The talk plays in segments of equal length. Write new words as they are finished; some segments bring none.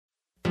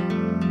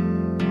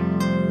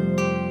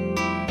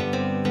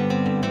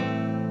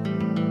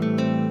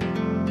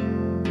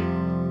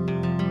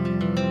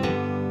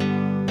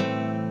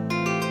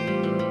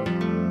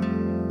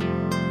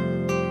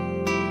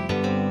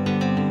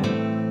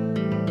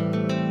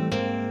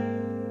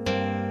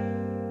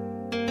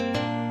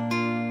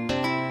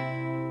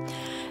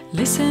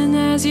Listen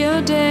as your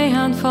day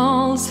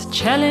unfolds,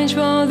 challenge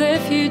what the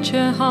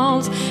future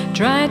holds.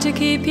 Try to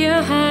keep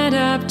your head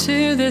up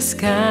to the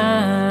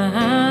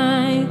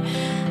sky.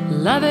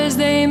 Lovers,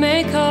 they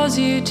may cause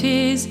you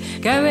tears.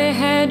 Go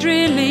ahead,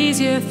 release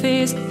your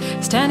fist.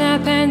 Stand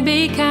up and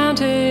be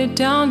counted.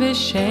 Don't be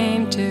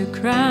ashamed to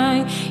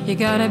cry. You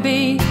gotta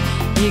be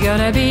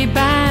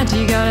bad.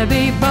 You gotta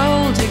be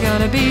bold. You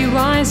gotta be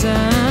wiser.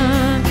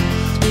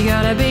 You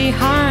gotta be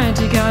hard.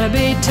 You gotta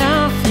be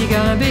tough. You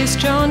gotta be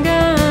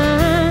stronger.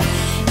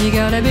 You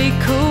gotta be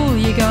cool.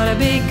 You gotta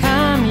be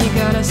calm. You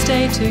gotta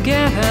stay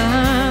together.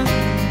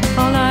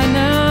 All I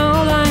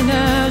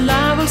know,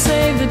 love will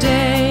save the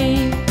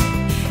day.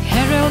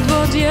 Herald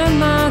what your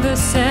mother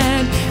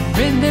said.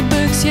 Read the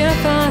books your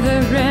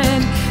father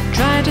read.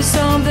 Try to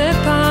solve the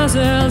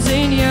puzzles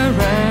in your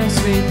own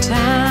sweet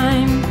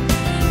time.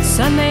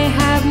 Some may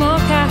have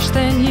more cash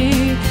than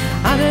you,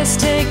 others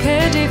take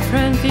a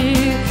different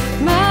view.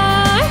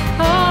 My,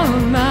 oh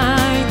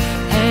my,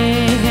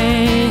 hey,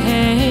 hey,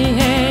 hey,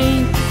 hey.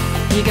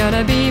 You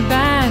gotta be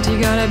bad, you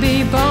gotta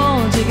be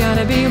bold, you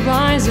gotta be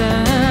wiser.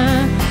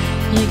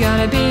 You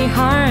gotta be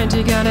hard,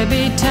 you gotta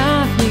be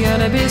tough, you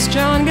gotta be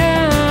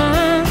stronger.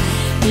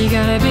 You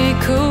gotta be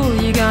cool,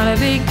 you gotta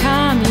be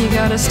calm, you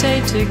gotta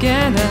stay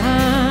together.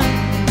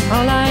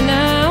 All I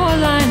know,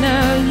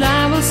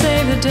 love will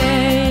save the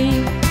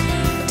day.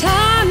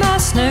 Time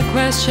asks no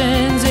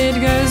questions, it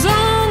goes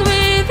on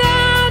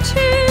without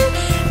you,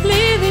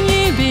 leaving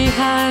you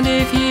behind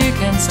if you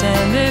can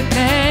stand the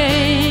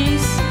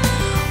pace.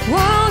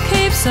 World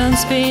keeps on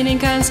spinning,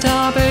 can't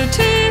stop it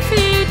if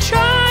you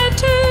try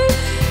to.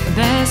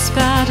 Best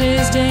part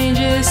is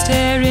danger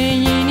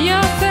staring in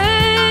your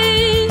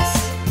face.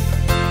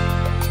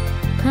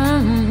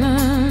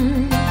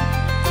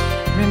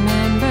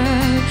 Remember,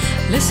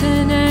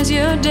 listen as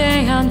your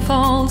day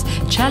unfolds.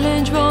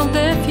 Challenge what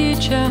the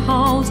future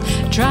holds.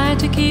 Try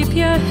to keep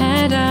your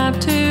head up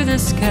to the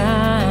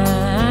sky.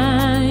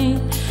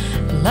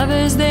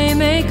 Lovers, they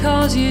may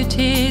cause you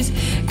tears.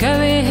 Go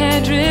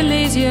ahead,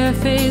 release your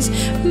fears.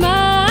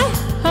 My,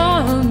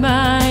 oh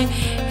my,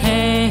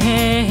 hey,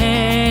 hey,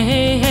 hey,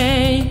 hey,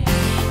 hey.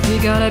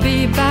 You gotta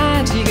be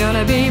bad, you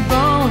gotta be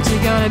bold, you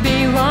gotta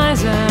be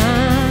wiser.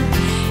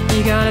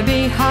 You gotta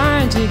be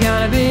hard, you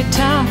gotta be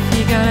tough,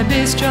 you gotta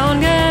be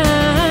stronger.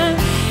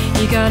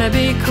 You gotta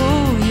be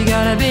cool, you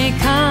gotta be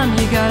calm,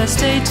 you gotta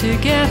stay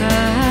together.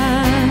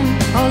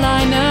 All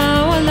I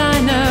know,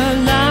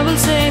 love will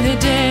save the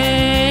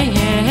day.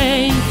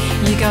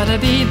 You gotta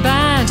be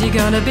bad, you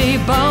gotta be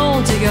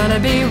bold, you gotta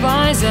be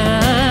wiser.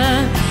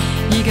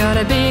 You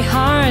gotta be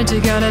hard,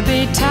 you gotta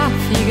be tough,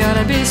 you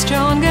gotta be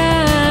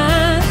stronger.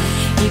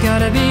 You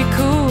gotta be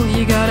cool,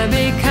 you gotta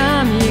be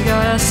calm, you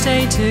gotta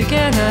stay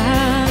together.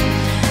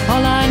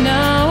 All I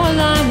know,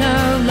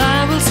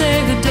 love will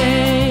save the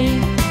day.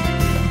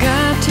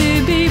 Got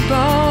to be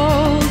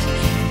bold,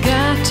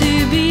 got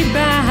to be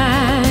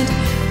bad,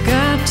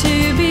 got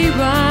to be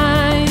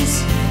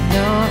wise,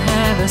 no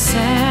ever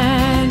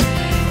sad.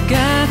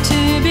 Got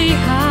to be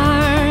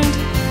hard,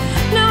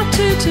 not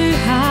too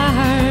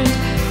hard.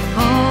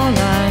 All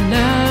I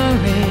know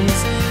is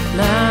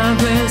love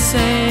will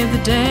save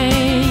the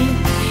day.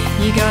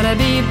 You gotta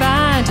be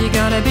bad, you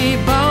gotta be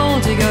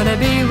bold, you gotta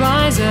be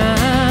wiser.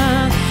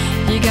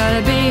 You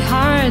gotta be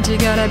hard, you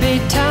gotta be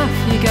tough,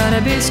 you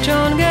gotta be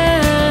stronger.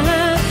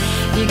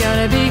 You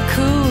gotta be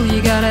cool,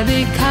 you gotta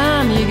be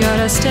calm, you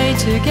gotta stay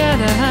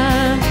together.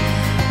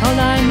 All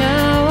I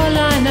know,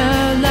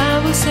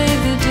 love will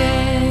save the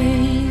day.